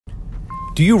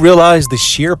Do you realize the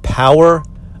sheer power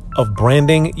of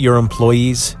branding your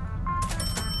employees?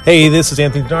 Hey, this is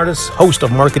Anthony DeNardis, host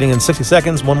of Marketing in 60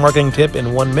 Seconds, one marketing tip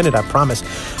in 1 minute, I promise.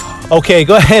 Okay,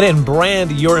 go ahead and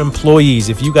brand your employees.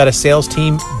 If you got a sales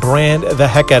team, brand the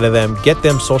heck out of them. Get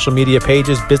them social media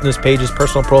pages, business pages,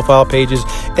 personal profile pages,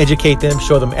 educate them,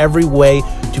 show them every way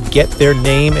to get their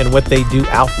name and what they do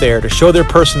out there, to show their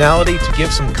personality, to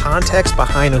give some context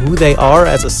behind who they are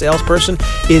as a salesperson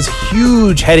is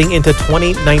huge heading into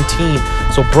 2019.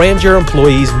 So brand your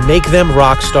employees, make them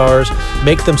rock stars,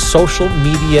 make them social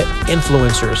media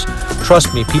influencers.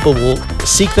 Trust me, people will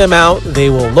seek them out. They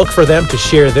will look for them to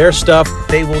share their stuff.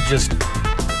 They will just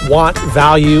want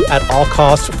value at all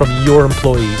costs from your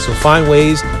employees. So find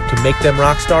ways to make them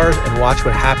rock stars and watch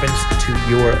what happens to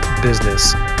your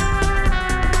business.